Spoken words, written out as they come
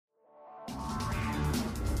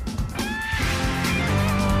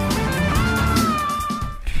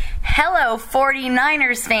Hello,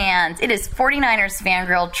 49ers fans. It is 49ers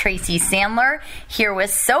fangirl Tracy Sandler here with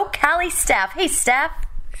SoCali Steph. Hey, Steph.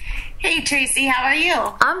 Hey, Tracy. How are you?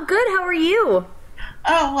 I'm good. How are you?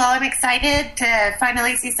 Oh, well, I'm excited to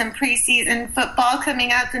finally see some preseason football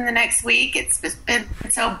coming up in the next week. It's just been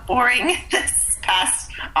so boring this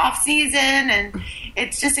past off season, and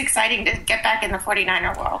it's just exciting to get back in the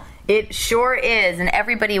 49er world. It sure is. And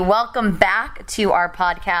everybody, welcome back to our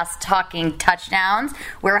podcast, Talking Touchdowns.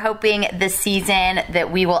 We're hoping this season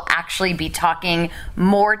that we will actually be talking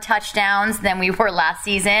more touchdowns than we were last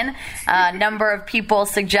season. A number of people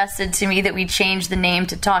suggested to me that we change the name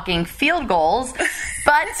to Talking Field Goals,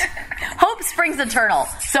 but hope springs eternal.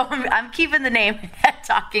 So I'm keeping the name at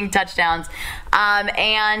Talking Touchdowns.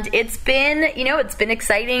 And it's been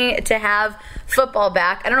exciting to have football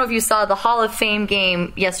back. I don't know if you saw the Hall of Fame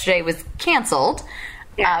game yesterday was canceled.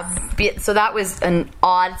 Yes. So that was an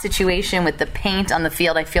odd situation with the paint on the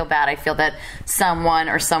field. I feel bad. I feel that someone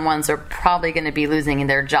or someone's are probably going to be losing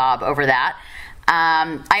their job over that.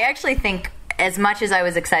 I actually think as much as I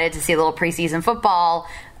was excited to see a little preseason football,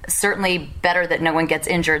 certainly better that no one gets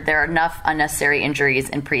injured. There are enough unnecessary injuries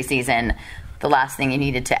in preseason. The last thing you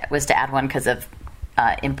needed was to add one because of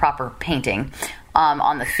improper painting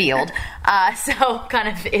on the field. So kind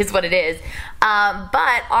of is what it is.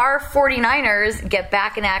 But our 49ers get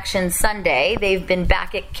back in action Sunday. They've been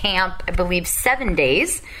back at camp, I believe, 7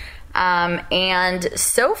 days. And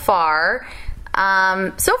so far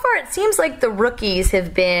it seems like the rookies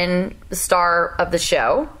have been the star of the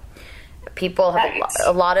show. People have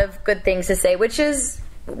a lot of good things to say, which is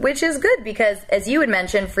good because, as you had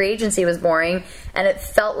mentioned, free agency was boring, and it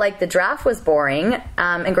felt like the draft was boring.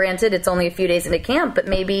 And granted, it's only a few days into camp, but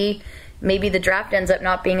maybe the draft ends up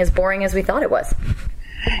not being as boring as we thought it was.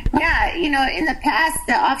 Yeah, in the past,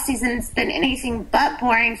 the offseason's been anything but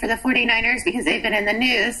boring for the 49ers because they've been in the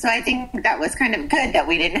news. So I think that was kind of good that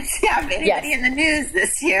we didn't have anybody in the news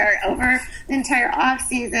this year over the entire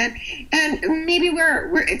offseason. And maybe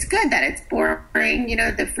it's good that it's boring.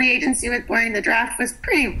 The free agency was boring. The draft was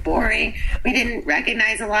pretty boring. We didn't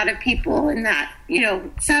recognize a lot of people in that.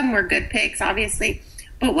 Some were good picks, obviously.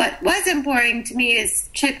 But what wasn't boring to me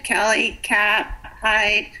is Chip Kelly, Cap,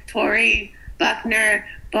 Hyde, Torrey, Buckner,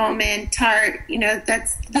 Bowman, Tart,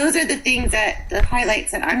 those are the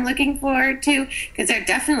highlights that I'm looking forward to because they're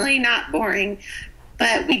definitely not boring.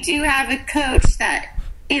 But we do have a coach that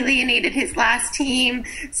alienated his last team,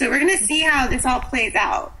 so we're going to see how this all plays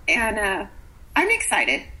out. And I'm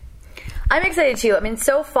excited. I'm excited too. I mean,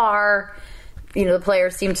 so far, the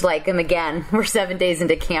players seem to like him again. We're 7 days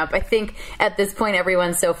into camp. I think at this point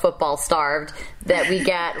everyone's so football starved that we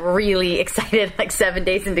get really excited like 7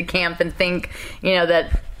 days into camp and think,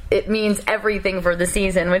 that it means everything for the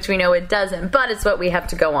season, which we know it doesn't, but it's what we have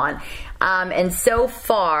to go on. And so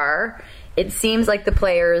far, it seems like the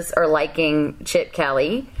players are liking Chip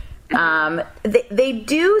Kelly. They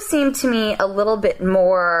do seem to me a little bit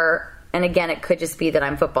more, and again, it could just be that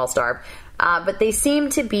I'm football starved, but they seem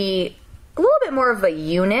to be a little bit more of a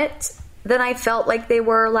unit than I felt like they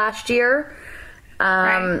were last year.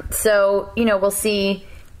 Right. So, we'll see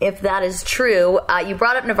if that is true. You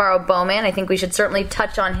brought up NaVorro Bowman. I think we should certainly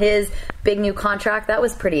touch on his big new contract. That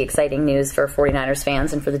was pretty exciting news for 49ers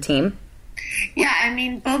fans and for the team. Yeah, I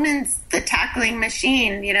mean, Bowman's the tackling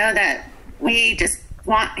machine, that we just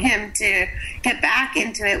want him to get back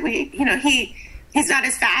into it. He's not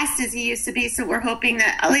as fast as he used to be, so we're hoping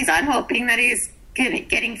that, at least I'm hoping that he's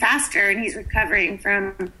getting faster and he's recovering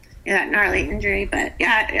from that gnarly injury. But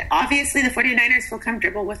yeah, obviously the 49ers feel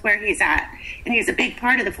comfortable with where he's at, and he's a big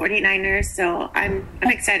part of the 49ers, so I'm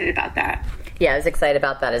excited about that. Yeah, I was excited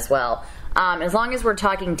about that as well. As long as we're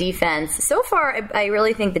talking defense, so far I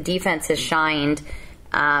really think the defense has shined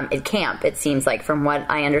at camp. It seems like from what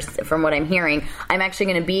I'm hearing. I'm actually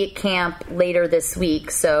going to be at camp later this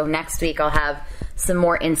week, so next week I'll have some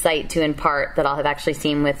more insight to impart that I'll have actually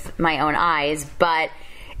seen with my own eyes. But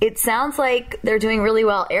it sounds like they're doing really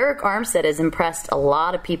well. Arik Armstead has impressed a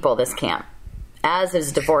lot of people this camp, as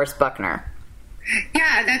is DeForest Buckner.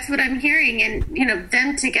 Yeah, that's what I'm hearing. And,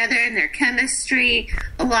 them together and their chemistry,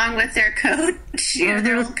 along with their coach,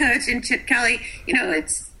 their old coach and Chip Kelly,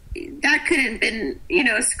 that couldn't have been,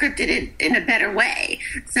 scripted in a better way.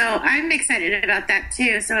 So I'm excited about that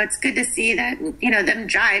too. So it's good to see that, them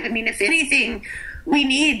jive. I mean, if anything, we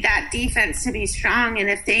need that defense to be strong, and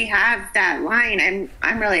if they have that line,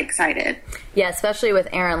 I'm really excited. Yeah, especially with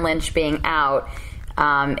Aaron Lynch being out.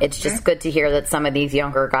 It's just good to hear that some of these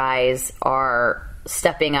younger guys are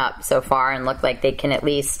stepping up so far and look like they can at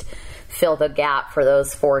least fill the gap for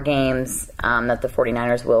those 4 games that the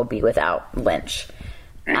 49ers will be without Lynch.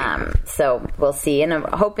 So we'll see. And I'm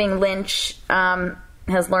hoping Lynch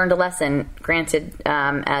has learned a lesson. Granted,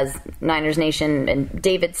 as Niners Nation and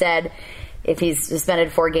David said, if he's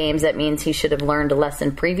suspended 4 games, that means he should have learned a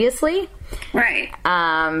lesson previously. Right.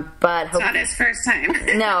 But it's not his first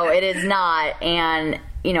time. No, it is not. And,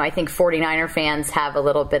 I think 49er fans have a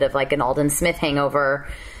little bit of like an Aldon Smith hangover.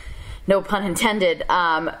 No pun intended.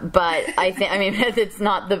 But it's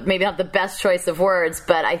not maybe not the best choice of words,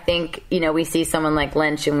 but I think, we see someone like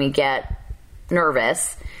Lynch and we get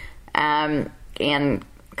nervous and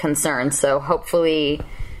concerned. So hopefully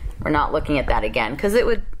we're not looking at that again, because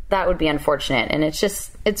that would be unfortunate. And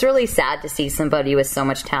it's really sad to see somebody with so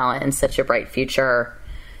much talent and such a bright future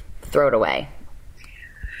throw it away.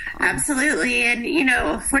 Absolutely. And,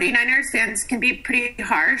 49ers fans can be pretty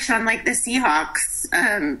harsh on like the Seahawks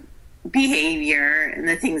behavior and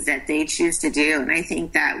the things that they choose to do. And I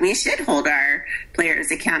think that we should hold our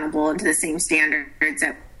players accountable and to the same standards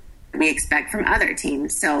that we expect from other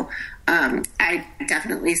teams. So I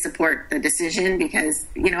definitely support the decision because,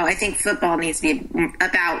 I think football needs to be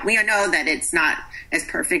about, we know that it's not as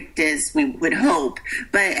perfect as we would hope,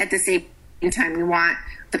 but at the same time, we want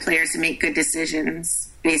the players to make good decisions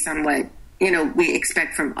based on what, we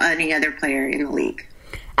expect from any other player in the league.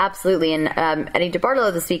 Absolutely. And Eddie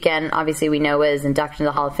DeBartolo this weekend, obviously we know, is inducted into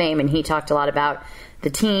the Hall of Fame, and he talked a lot about the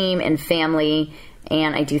team and family.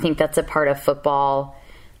 And I do think that's a part of football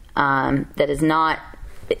that is not,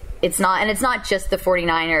 it's not just the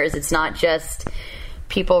 49ers. It's not just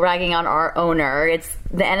people ragging on our owner. It's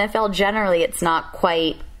the NFL generally. It's not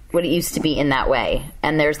quite what it used to be in that way.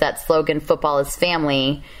 And there's that slogan, football is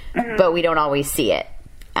family, but we don't always see it.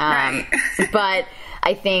 Right. But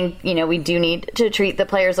I think, we do need to treat the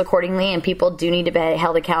players accordingly, and people do need to be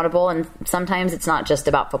held accountable. And sometimes it's not just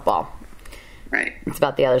about football. Right. It's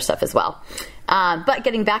about the other stuff as well. But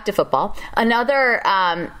getting back to football, another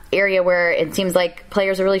area where it seems like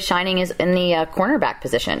players are really shining is in the cornerback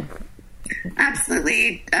position.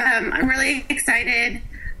 Absolutely. I'm really excited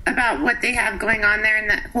about what they have going on there in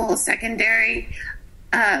that whole secondary.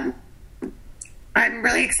 I'm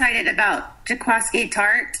really excited about Jaquiski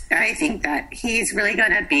Tartt. I think that he's really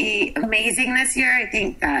going to be amazing this year. I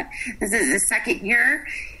think that this is his second year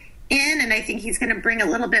in, and I think he's going to bring a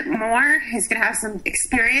little bit more. He's going to have some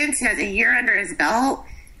experience. He has a year under his belt.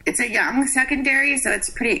 It's a young secondary, so it's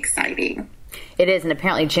pretty exciting. It is, and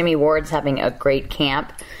apparently Jimmy Ward's having a great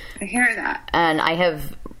camp. I hear that. And I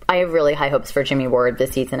have really high hopes for Jimmy Ward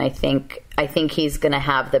this season. I think he's going to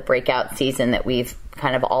have the breakout season that we've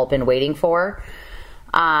kind of all been waiting for.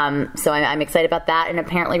 So I'm excited about that. And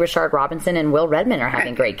apparently Rashard Robinson and Will Redmond are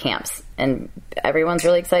having great camps, and everyone's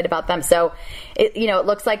really excited about them. So it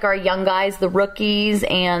looks like our young guys, the rookies,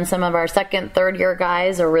 and some of our second, third year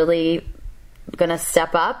guys are really going to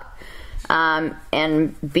step up,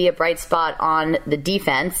 and be a bright spot on the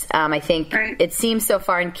defense. I think it seems so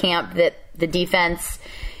far in camp that the defense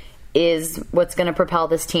is what's going to propel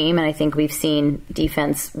this team. And I think we've seen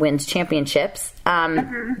defense wins championships.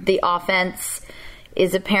 The offense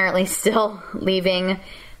is apparently still leaving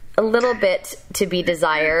a little bit to be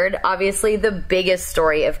desired. Obviously, the biggest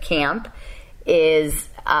story of camp is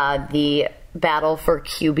the battle for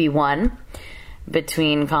QB1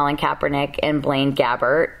 between Colin Kaepernick and Blaine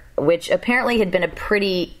Gabbert, which apparently had been a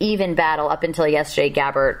pretty even battle up until yesterday.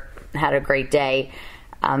 Gabbert had a great day,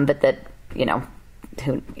 but that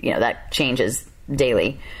that changes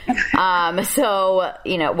daily. So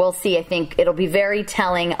we'll see. I think it'll be very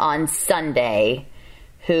telling on Sunday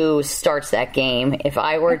who starts that game. If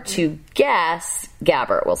I were to guess,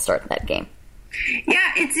 Gabbert will start that game.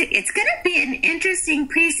 Yeah, it's going to be an interesting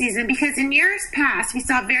preseason because in years past we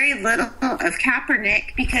saw very little of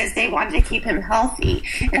Kaepernick because they wanted to keep him healthy,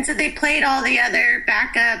 and so they played all the other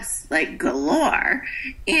backups like galore.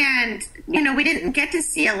 And we didn't get to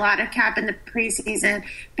see a lot of Cap in the preseason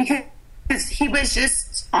because he was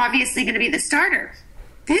just obviously going to be the starter.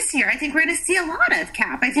 This year, I think we're going to see a lot of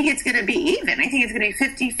Cap. I think it's going to be even. I think it's going to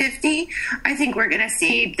be 50-50. I think we're going to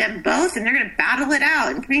see them both, and they're going to battle it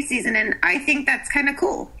out in preseason, and I think that's kind of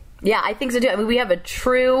cool. Yeah, I think so, too. I mean, we have a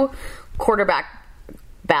true quarterback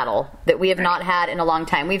battle that we have not had in a long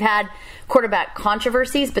time. We've had quarterback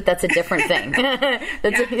controversies, but that's a different thing.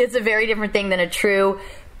 It's a very different thing than a true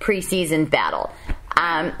preseason battle.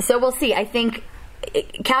 So we'll see. I think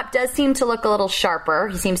Cap does seem to look a little sharper.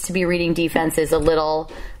 He seems to be reading defenses a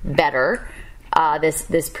little better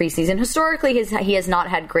this preseason. Historically, he has not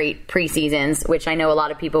had great preseasons, which I know a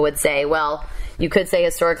lot of people would say, well, you could say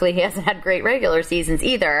historically he hasn't had great regular seasons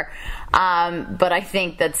either. But I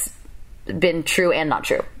think that's been true and not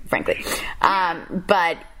true, frankly.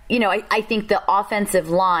 But I think the offensive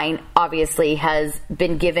line obviously has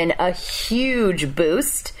been given a huge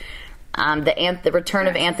boost. The return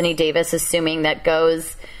of Anthony Davis, assuming that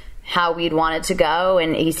goes how we'd want it to go,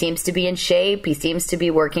 and he seems to be in shape. He seems to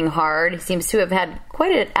be working hard. He seems to have had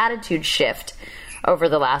quite an attitude shift over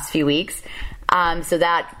the last few weeks. So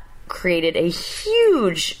that created a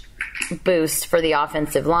huge boost for the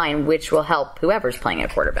offensive line, which will help whoever's playing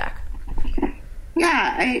at quarterback.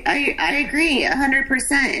 Yeah, I agree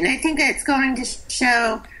 100%. And I think it's going to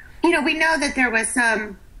show, we know that there was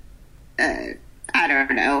some,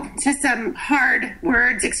 just some hard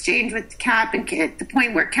words exchanged with Cap, and at the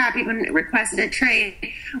point where Cap even requested a trade.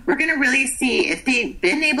 We're going to really see if they've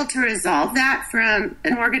been able to resolve that from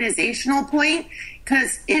an organizational point.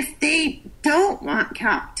 Because if they don't want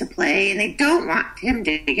Cap to play and they don't want him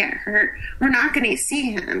to get hurt, we're not going to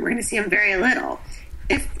see him. We're going to see him very little.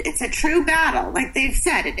 If it's a true battle, like they've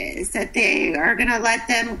said it is, that they are going to let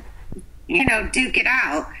them, duke it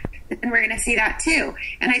out, then we're going to see that too.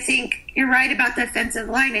 And I think you're right about the offensive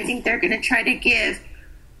line. I think they're going to try to give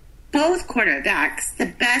both quarterbacks the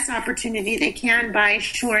best opportunity they can by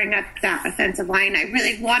shoring up that offensive line. I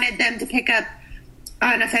really wanted them to pick up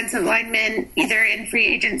an offensive lineman either in free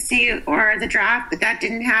agency or the draft, but that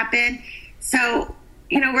didn't happen. So,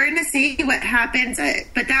 we're going to see what happens,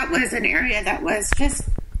 but that was an area that was just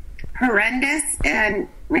horrendous. And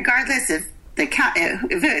regardless if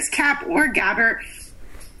it was Cap or Gabbert,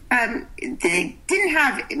 they didn't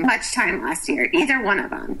have much time last year, either one of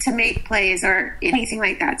them, to make plays or anything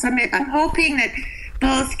like that. So I'm hoping that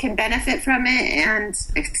both can benefit from it and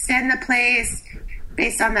extend the plays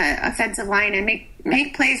based on the offensive line and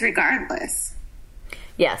make plays regardless.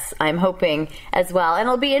 Yes, I'm hoping as well. And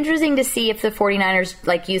it'll be interesting to see if the 49ers,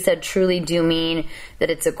 like you said, truly do mean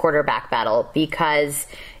that it's a quarterback battle. Because,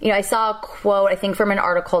 I saw a quote, I think from an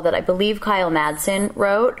article that I believe Kyle Madsen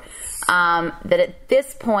wrote, that at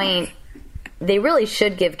this point, they really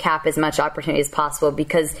should give Cap as much opportunity as possible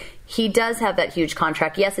because he does have that huge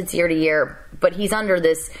contract. Yes, it's year to year, but he's under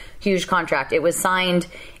this huge contract. It was signed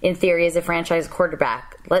in theory as a franchise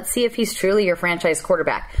quarterback. Let's see if he's truly your franchise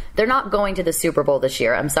quarterback. They're not going to the Super Bowl this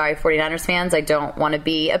year. I'm sorry, 49ers fans. I don't want to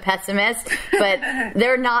be a pessimist, but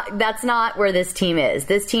they're not. That's not where this team is.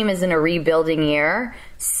 This team is in a rebuilding year,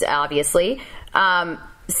 obviously.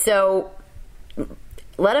 So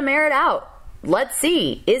let him air it out. Let's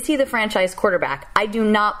see. Is he the franchise quarterback? I do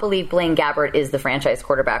not believe Blaine Gabbert is the franchise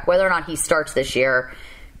quarterback. Whether or not he starts this year,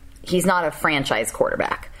 he's not a franchise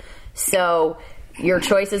quarterback. So your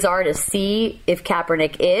choices are to see if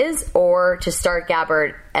Kaepernick is, or to start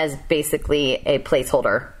Gabbert as basically a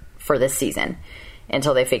placeholder for this season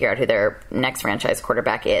until they figure out who their next franchise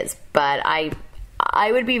quarterback is. But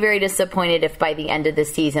I would be very disappointed if by the end of the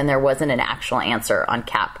season there wasn't an actual answer on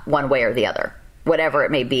Cap one way or the other. Whatever it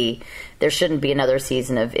may be, there shouldn't be another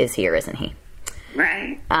season of is he or isn't he.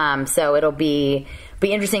 Right. So it'll be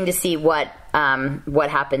interesting to see what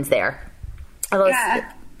happens there.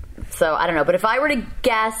 Yeah. So I don't know, but if I were to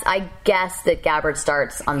guess, I guess that Gabbert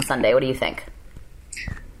starts on Sunday. What do you think?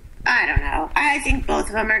 I don't know. I think both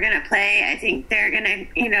of them are going to play. I think they're going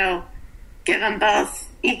to, give them both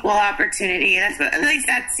equal opportunity. At least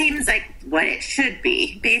that seems like what it should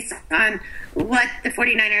be based on what the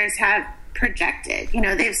 49ers have projected.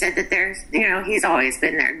 They've said that there's, he's always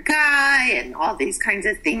been their guy and all these kinds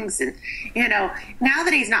of things. And, now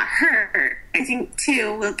that he's not hurt, I think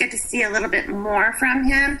too, we'll get to see a little bit more from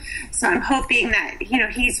him. So I'm hoping that,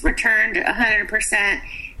 he's returned 100%.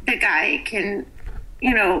 The guy can,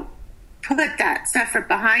 put that stuff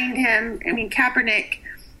behind him. I mean, Kaepernick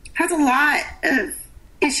has a lot of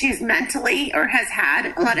issues mentally, or has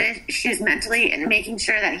had a lot of issues mentally, and making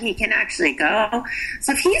sure that he can actually go.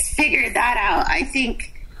 So if he's figured that out, I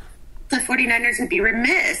think the 49ers would be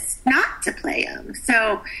remiss not to play him.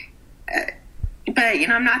 So, but,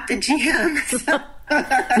 I'm not the GM. So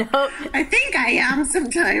no. I think I am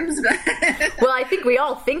sometimes. But well, I think we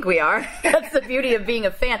all think we are. That's the beauty of being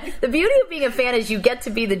a fan. The beauty of being a fan is you get to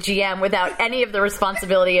be the GM without any of the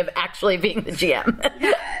responsibility of actually being the GM.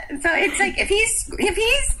 Yeah. So it's like if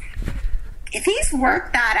he's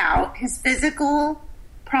worked that out, his physical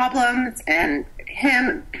problems and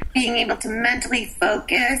him being able to mentally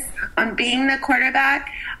focus on being the quarterback,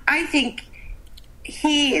 I think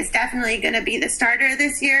he is definitely going to be the starter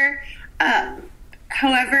this year.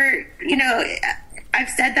 However, I've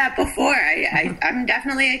said that before. I'm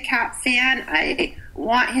definitely a Cap fan. I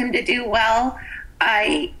want him to do well.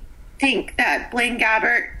 I think that Blaine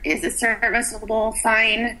Gabbert is a serviceable,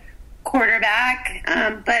 fine quarterback.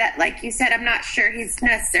 But like you said, I'm not sure he's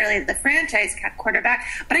necessarily the franchise quarterback.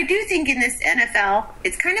 But I do think in this NFL,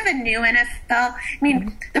 it's kind of a new NFL. I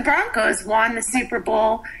mean, the Broncos won the Super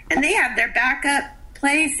Bowl, and they have their backup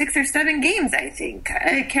play 6 or 7 games, I think.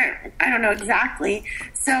 I don't know exactly.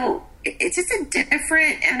 So it's just a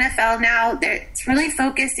different NFL now. It's really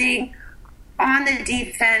focusing on the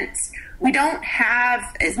defense. We don't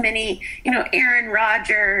have as many, Aaron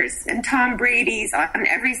Rodgers and Tom Brady's on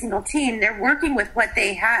every single team. They're working with what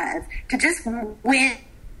they have to just win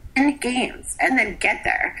games and then get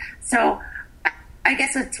there. So I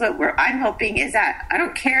guess that's what I'm hoping is that I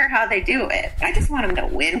don't care how they do it. I just want them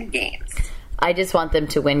to win games. I just want them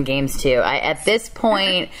to win games too. At this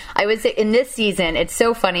point, I would say in this season, it's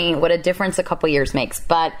so funny what a difference a couple years makes.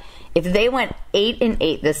 But if they went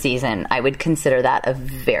 8-8 this season, I would consider that a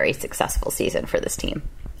very successful season for this team.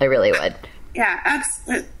 I really would. Yeah,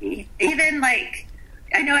 absolutely. Even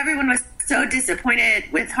I know everyone was so disappointed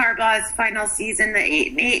with Harbaugh's final season, the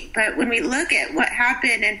 8-8. But when we look at what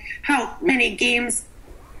happened and how many games,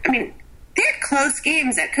 I mean, they had close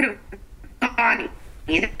games that could have gone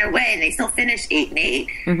either way, and they still finished 8-8.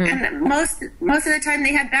 Mm-hmm. And most of the time,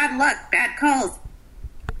 they had bad luck, bad calls.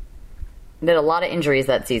 They had a lot of injuries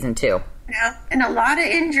that season too. And a lot of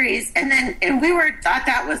injuries, and we thought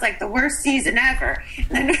that was the worst season ever.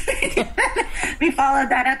 And then we followed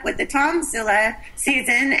that up with the Tomsula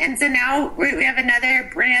season, and so now we have another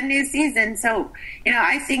brand new season. So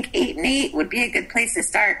I think 8-8 would be a good place to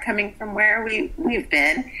start, coming from where we've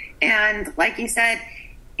been. And like you said,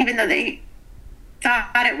 even though they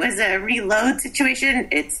thought it was a reload situation,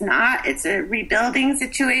 it's not. It's a rebuilding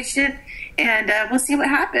situation, and we'll see what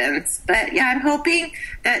happens. But yeah, I'm hoping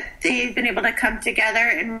that they've been able to come together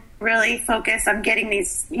and really focus on getting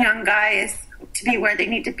these young guys to be where they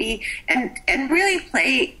need to be and really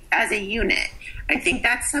play as a unit. I think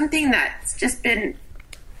that's something that's just been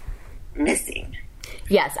missing.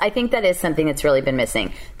 Yes, I think that is something that's really been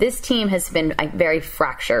missing. This team has been very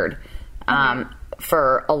fractured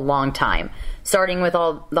for a long time. Starting with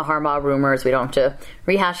all the Harbaugh rumors, we don't have to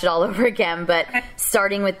rehash it all over again, but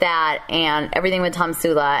starting with that and everything with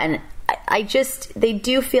Tomsula, and they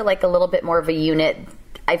do feel like a little bit more of a unit.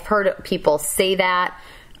 I've heard people say that.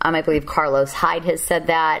 I believe Carlos Hyde has said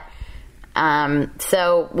that.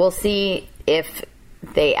 So we'll see if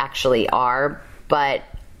they actually are, but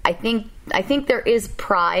I think there is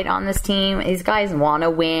pride on this team. These guys want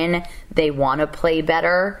to win. They want to play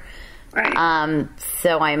better. Right.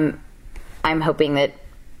 So I'm hoping that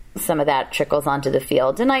some of that trickles onto the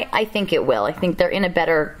field, and I think it will. I think they're in a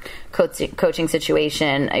better coaching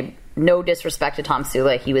situation. No disrespect to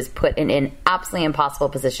Tomsula. He was put in an absolutely impossible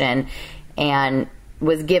position and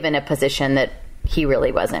was given a position that he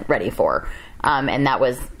really wasn't ready for. And that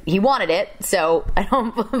was, he wanted it, so I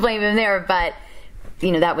don't blame him there, but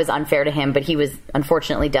that was unfair to him, but he was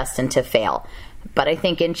unfortunately destined to fail. But I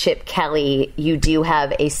think in Chip Kelly, you do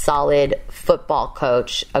have a solid football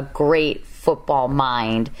coach, a great football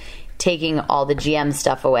mind, taking all the GM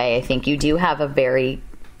stuff away. I think you do have a very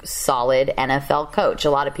solid NFL coach. A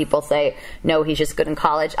lot of people say, no, he's just good in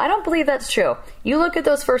college. I don't believe that's true. You look at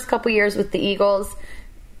those first couple years with the Eagles,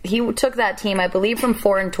 he took that team, I believe, from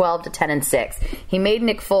 4-12 to 10-6. He made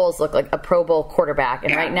Nick Foles look like a Pro Bowl quarterback,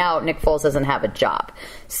 and right now Nick Foles doesn't have a job.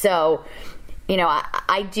 So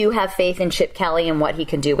I do have faith in Chip Kelly and what he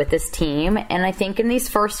can do with this team, and I think in these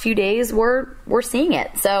first few days we're seeing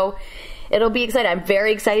it. So it'll be exciting. I'm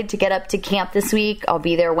very excited to get up to camp this week. I'll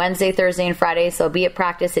be there Wednesday, Thursday, and Friday, so I'll be at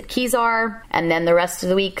practice at Kezar, and then the rest of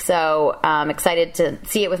the week. So I'm excited to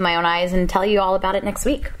see it with my own eyes and tell you all about it next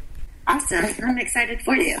week. Awesome. I'm excited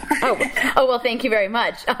for you. Oh, well, thank you very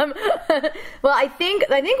much. Well, I think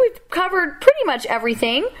we've covered pretty much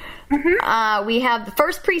everything. Mm-hmm. We have the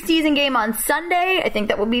first preseason game on Sunday. I think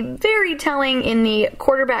that will be very telling in the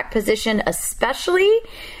quarterback position especially.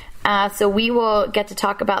 So we will get to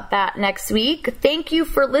talk about that next week. Thank you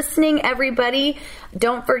for listening, everybody.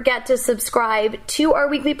 Don't forget to subscribe to our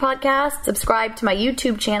weekly podcast. Subscribe to my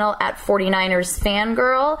YouTube channel at 49ers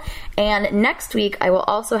Fangirl. And next week, I will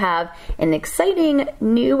also have an exciting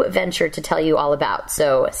new venture to tell you all about.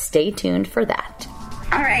 So stay tuned for that.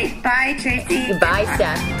 All right. Bye, Tracy. Bye,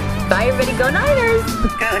 Steph. Bye, everybody. Go Niners.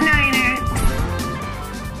 Go Niners.